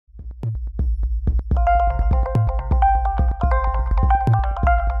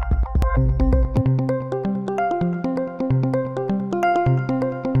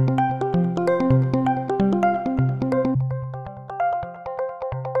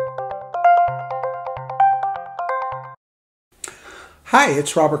Hi,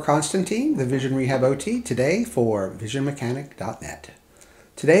 it's Robert Constantine, the Vision Rehab OT, today for visionmechanic.net.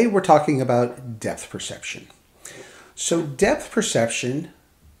 Today we're talking about depth perception. So depth perception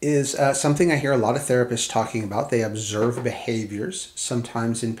is something I hear a lot of therapists talking about. They observe behaviors,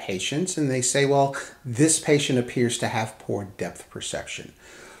 sometimes in patients, and they say, well, this patient appears to have poor depth perception.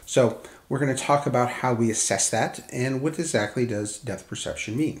 So we're going to talk about how we assess that and what exactly does depth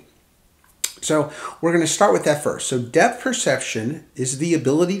perception mean. So we're going to start with that first. So depth perception is the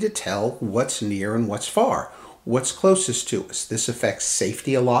ability to tell what's near and what's far, what's closest to us. This affects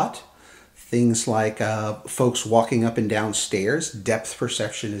safety a lot. Things like folks walking up and down stairs, depth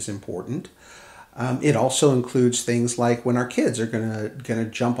perception is important. It also includes things like when our kids are gonna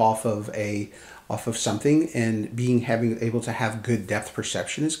jump off of something, and having able to have good depth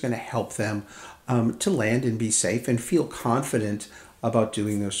perception is going to help them to land and be safe and feel confident about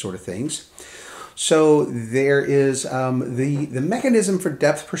doing those sort of things. So there is the mechanism for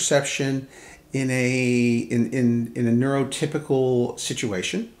depth perception in a neurotypical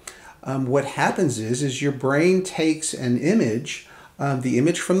situation. What happens is your brain takes an image, the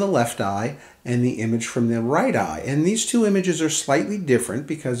image from the left eye and the image from the right eye. And these two images are slightly different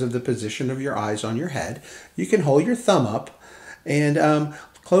because of the position of your eyes on your head. You can hold your thumb up and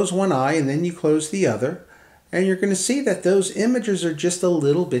close one eye and then you close the other. And you're going to see that those images are just a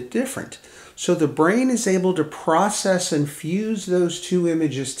little bit different. So the brain is able to process and fuse those two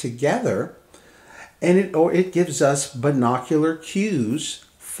images together, and it gives us binocular cues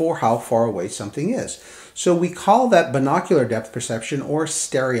for how far away something is. So we call that binocular depth perception or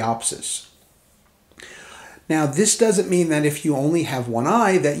stereopsis. Now, this doesn't mean that if you only have one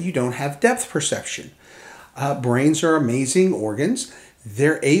eye that you don't have depth perception. Brains are amazing organs.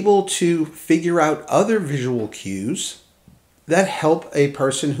 They're able to figure out other visual cues that help a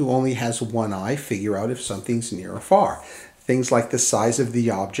person who only has one eye figure out if something's near or far. Things like the size of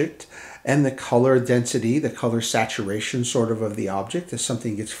the object and the color density, the color saturation sort of the object. As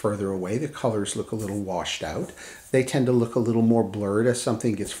something gets further away, the colors look a little washed out. They tend to look a little more blurred as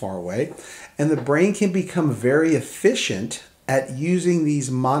something gets far away. And the brain can become very efficient at using these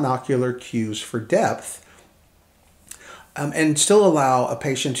monocular cues for depth, and still allow a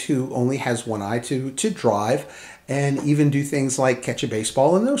patient who only has one eye to drive and even do things like catch a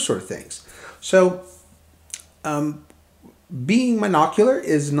baseball and those sort of things. So being monocular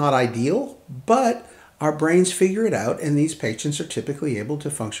is not ideal, but our brains figure it out, and these patients are typically able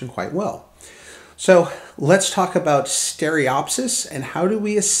to function quite well. So let's talk about stereopsis and how do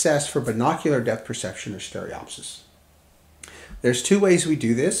we assess for binocular depth perception or stereopsis. There's two ways we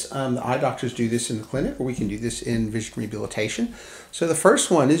do this. The eye doctors do this in the clinic, or we can do this in vision rehabilitation. So the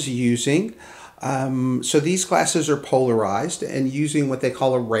first one is using, so these glasses are polarized, and using what they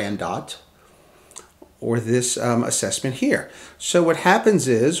call a Randot, or this assessment here. So what happens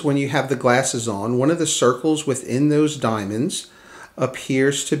is when you have the glasses on, one of the circles within those diamonds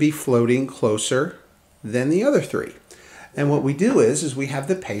appears to be floating closer than the other three. And what we do is we have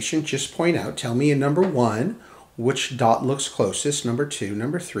the patient just point out, tell me in number 1, which dot looks closest, number 2,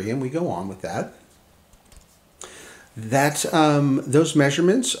 number 3, and we go on with that. Those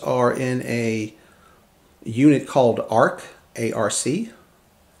measurements are in a unit called ARC, A-R-C.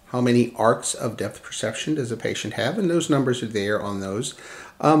 How many arcs of depth perception does a patient have? And those numbers are there on those.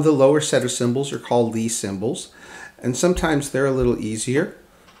 The lower set of symbols are called Lee symbols, and sometimes they're a little easier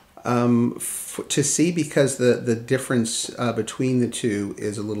to see because the difference between the two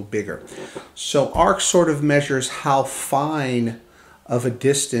is a little bigger. So ARC sort of measures how fine of a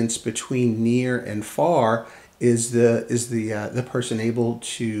distance between near and far is the person able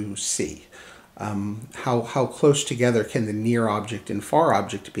to see. How close together can the near object and far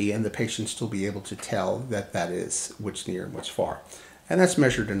object be, and the patient still be able to tell that is what's near and what's far. And that's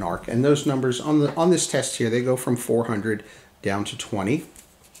measured in ARC. And those numbers on this test here, they go from 400 down to 20.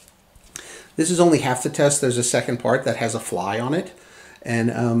 This is only half the test. There's a second part that has a fly on it. And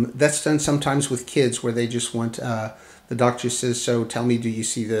that's done sometimes with kids where they just want, the doctor says, so tell me, do you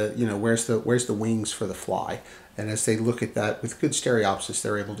see where's the wings for the fly? And as they look at that with good stereopsis,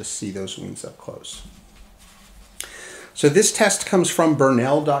 they're able to see those wings up close. So this test comes from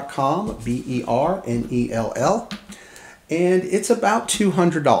Bernell.com, B-E-R-N-E-L-L, and it's about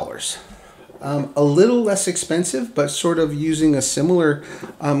 $200. A little less expensive, but sort of using a similar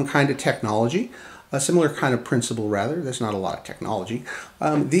kind of technology, a similar kind of principle rather. There's not a lot of technology.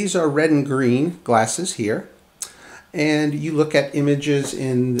 These are red and green glasses here, and you look at images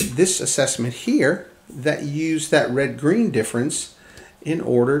in this assessment here that use that red-green difference in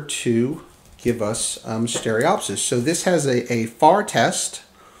order to give us stereopsis. So this has a FAR test.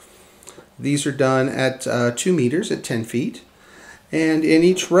 These are done at 2 meters at 10 feet. And in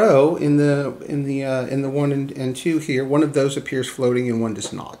each row, in the 1 and 2 here, one of those appears floating and one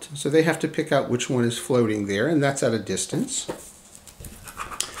does not. So they have to pick out which one is floating there, and that's at a distance.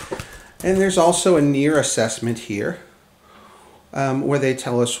 And there's also a near assessment here, where they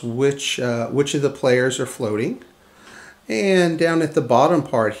tell us which of the players are floating. And down at the bottom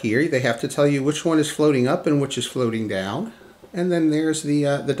part here, they have to tell you which one is floating up and which is floating down. And then there's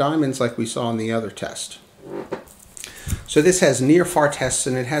the diamonds like we saw in the other test. So this has near-far tests,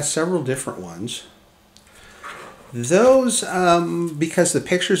 and it has several different ones. Those, because the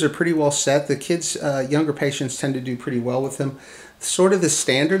pictures are pretty well set, the kids, younger patients tend to do pretty well with them. Sort of the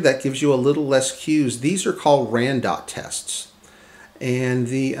standard that gives you a little less cues. These are called Randot tests. And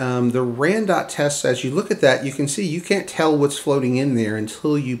the Randot tests, as you look at that, you can see you can't tell what's floating in there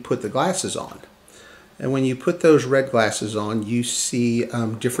until you put the glasses on. And when you put those red glasses on, you see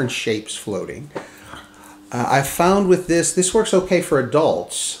different shapes floating. I found with this works okay for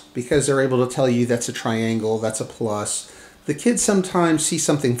adults because they're able to tell you that's a triangle, that's a plus. The kids sometimes see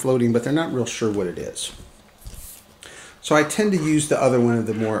something floating, but they're not real sure what it is. So I tend to use the other one of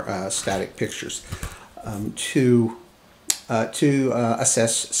the more static pictures to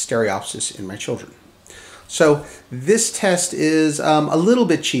assess stereopsis in my children. So this test is a little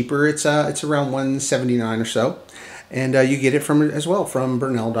bit cheaper. It's around $179 or so, and you get it from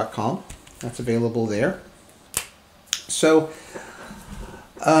Burnell.com. That's available there. So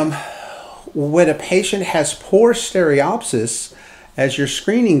when a patient has poor stereopsis, as you're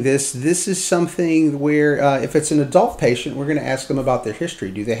screening this is something where if it's an adult patient, we're going to ask them about their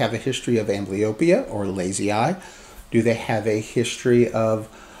history. Do they have a history of amblyopia or lazy eye? Do they have a history of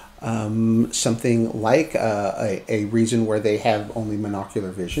something like a reason where they have only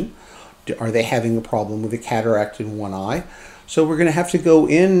monocular vision? Are they having a problem with a cataract in one eye? So we're going to have to go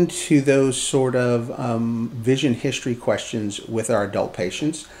into those sort of vision history questions with our adult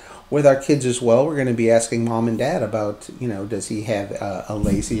patients. With our kids as well, we're going to be asking mom and dad about, does he have a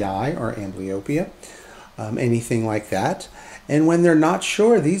lazy eye or amblyopia, anything like that. And when they're not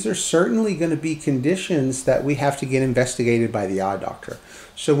sure, these are certainly going to be conditions that we have to get investigated by the eye doctor.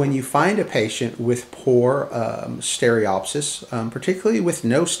 So when you find a patient with poor stereopsis, particularly with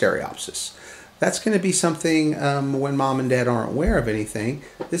no stereopsis, that's going to be something when mom and dad aren't aware of anything.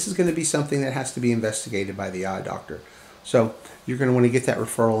 This is going to be something that has to be investigated by the eye doctor. So you're going to want to get that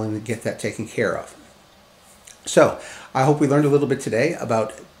referral and get that taken care of. So I hope we learned a little bit today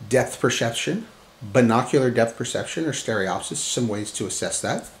about depth perception, binocular depth perception or stereopsis, some ways to assess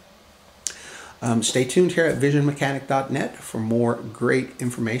that. Stay tuned here at visionmechanic.net for more great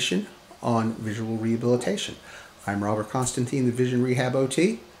information on visual rehabilitation. I'm Robert Constantine, the Vision Rehab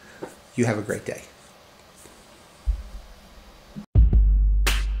OT. You have a great day.